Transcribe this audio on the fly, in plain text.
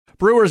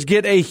Brewers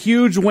get a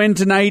huge win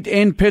tonight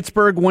in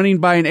Pittsburgh, winning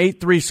by an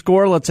 8-3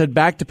 score. Let's head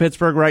back to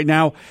Pittsburgh right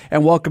now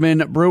and welcome in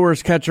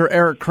Brewers catcher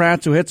Erik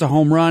Kratz, who hits a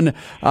home run,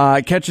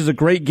 catches a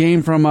great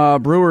game from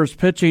Brewers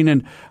pitching.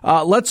 And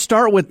let's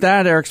start with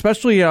that, Erik,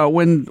 especially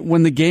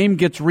when the game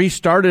gets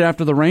restarted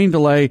after the rain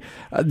delay.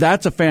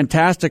 That's a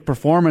fantastic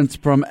performance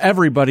from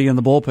everybody in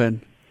the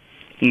bullpen.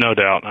 No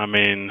doubt. I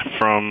mean,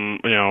 from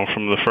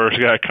the first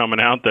guy coming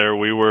out there,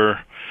 we were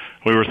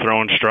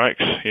throwing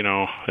strikes.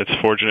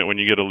 It's fortunate when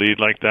you get a lead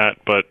like that,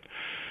 but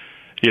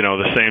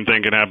the same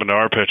thing can happen to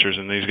our pitchers,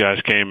 and these guys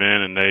came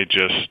in and they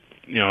just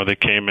they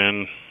came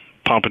in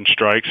pumping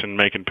strikes and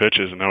making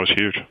pitches, and that was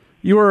huge.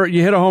 You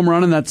hit a home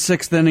run in that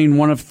sixth inning,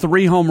 one of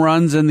 3 home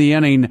runs in the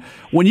inning.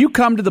 When you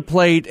come to the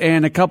plate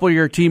and a couple of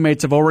your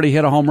teammates have already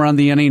hit a home run in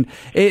the inning,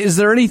 is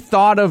there any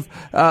thought of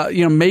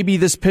maybe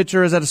this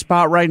pitcher is at a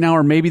spot right now,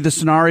 or maybe the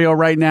scenario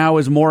right now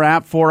is more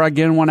apt for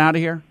getting one out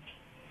of here?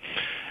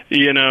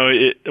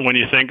 When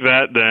you think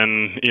that,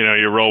 then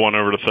you roll one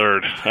over to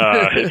third.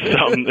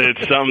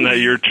 It's something that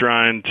you're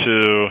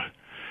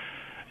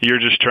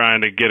just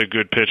trying to get a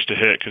good pitch to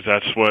hit, because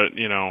that's what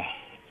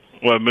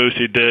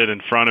Moosey did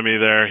in front of me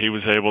there. He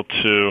was able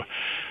to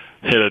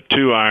hit a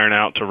 2-iron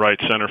out to right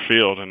center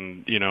field,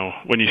 and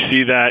when you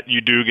see that,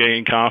 you do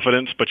gain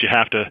confidence, but you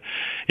have to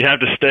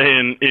stay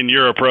in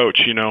your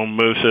approach.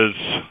 Moose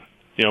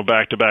has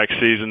back-to-back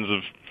seasons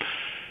of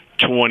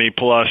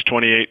 20-plus,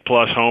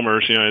 28-plus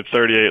homers. He had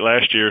 38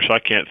 last year, so I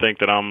can't think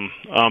that I'm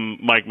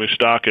Mike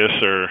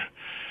Moustakas or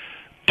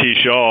T.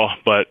 Shaw,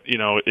 but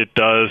it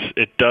does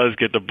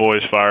get the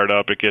boys fired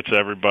up. It gets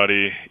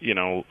everybody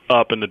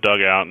up in the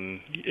dugout, and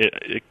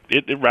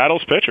it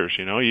rattles pitchers.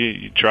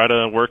 You try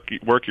to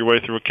work your way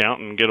through a count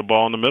and get a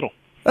ball in the middle.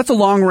 That's a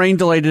long rain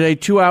delay today,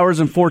 2 hours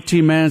and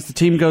 14 minutes. The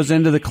team goes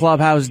into the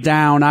clubhouse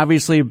down.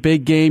 Obviously a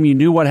big game. You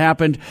knew what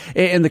happened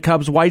in the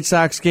Cubs-White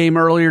Sox game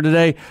earlier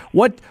today.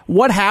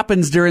 What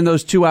happens during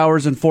those 2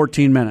 hours and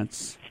 14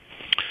 minutes?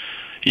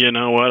 You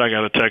know what? I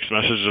got a text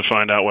message to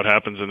find out what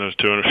happens in those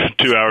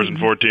 2 hours and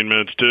 14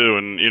 minutes, too.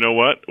 And you know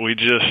what? We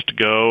just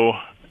go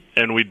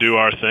and we do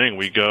our thing.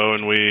 We go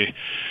and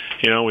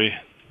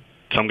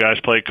some guys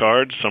play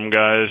cards, some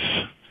guys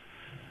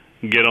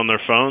get on their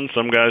phones,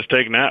 some guys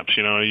take naps.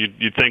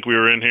 You'd think we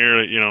were in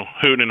here,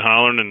 hooting and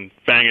hollering and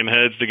banging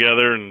heads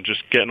together and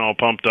just getting all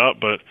pumped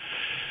up. But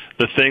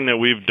the thing that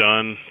we've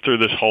done through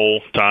this whole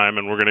time,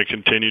 and we're going to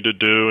continue to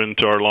do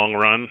into our long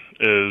run,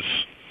 is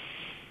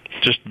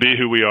just be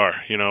who we are.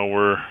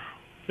 We're an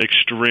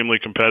extremely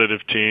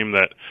competitive team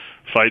that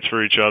fights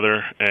for each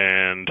other,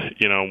 and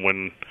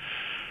when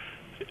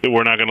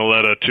we're not going to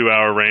let a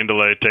 2-hour rain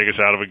delay take us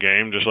out of a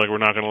game, just like we're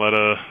not going to let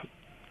a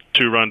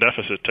 2-run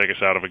deficit take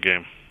us out of a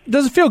game.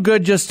 Does it feel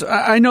good?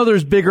 I know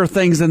there's bigger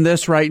things than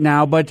this right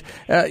now, but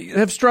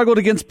have struggled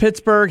against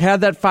Pittsburgh,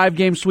 had that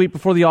 5-game sweep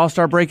before the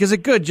All-Star break. Is it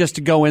good just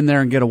to go in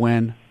there and get a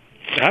win?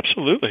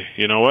 Absolutely.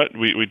 You know what?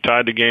 We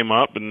tied the game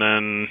up, and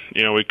then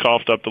we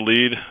coughed up the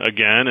lead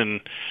again.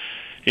 And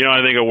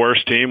I think a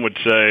worse team would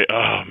say,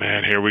 "Oh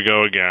man, here we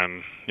go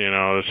again."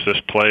 It's this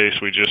place.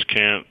 We just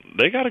can't.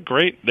 They got a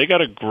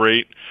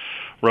great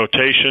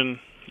rotation.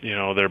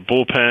 Their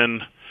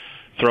bullpen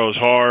throws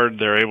hard.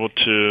 They're able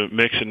to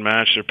mix and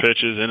match their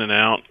pitches in and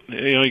out.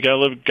 You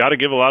got to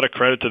give a lot of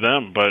credit to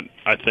them. But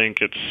I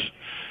think it's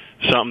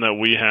something that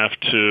we have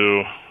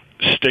to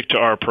stick to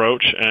our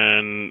approach,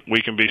 and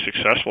we can be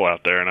successful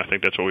out there, and I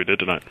think that's what we did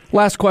tonight.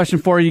 Last question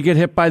for you. You get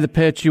hit by the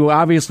pitch. You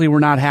obviously were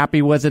not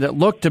happy with it. It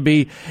looked to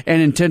be an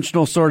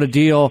intentional sort of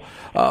deal.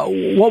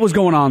 What was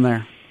going on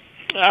there?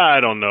 I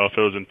don't know if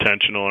it was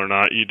intentional or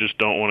not. You just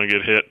don't want to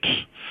get hit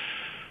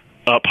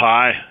up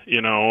high.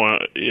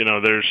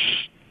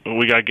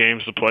 We got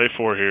games to play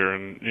for here,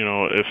 and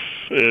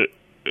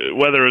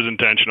whether it was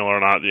intentional or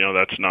not,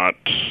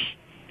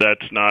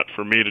 that's not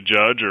for me to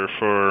judge or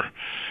for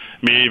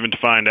me even to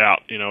find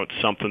out.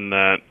 It's something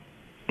that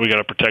we got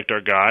to protect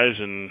our guys,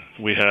 and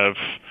we have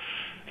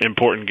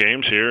important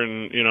games here.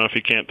 And if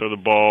you can't throw the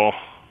ball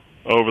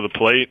over the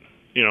plate,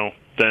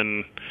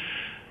 then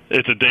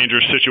it's a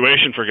dangerous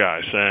situation for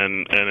guys.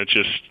 And it's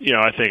just,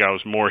 I think I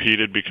was more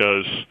heated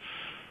because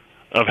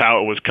of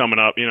how it was coming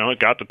up. It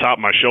got the top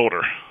of my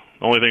shoulder.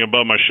 The only thing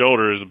above my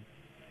shoulder is a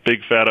big,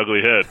 fat,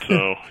 ugly head.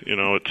 So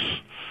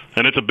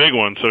it's a big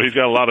one, so he's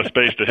got a lot of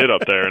space to hit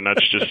up there, and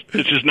it's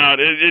just not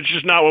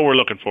what we're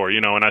looking for,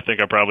 and I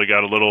think I probably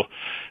got a little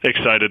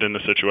excited in the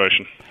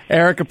situation.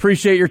 Erik,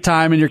 appreciate your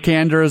time and your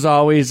candor as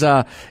always.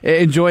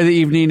 Enjoy the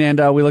evening, and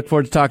we look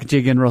forward to talking to you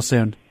again real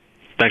soon.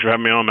 Thanks for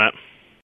having me on, Matt.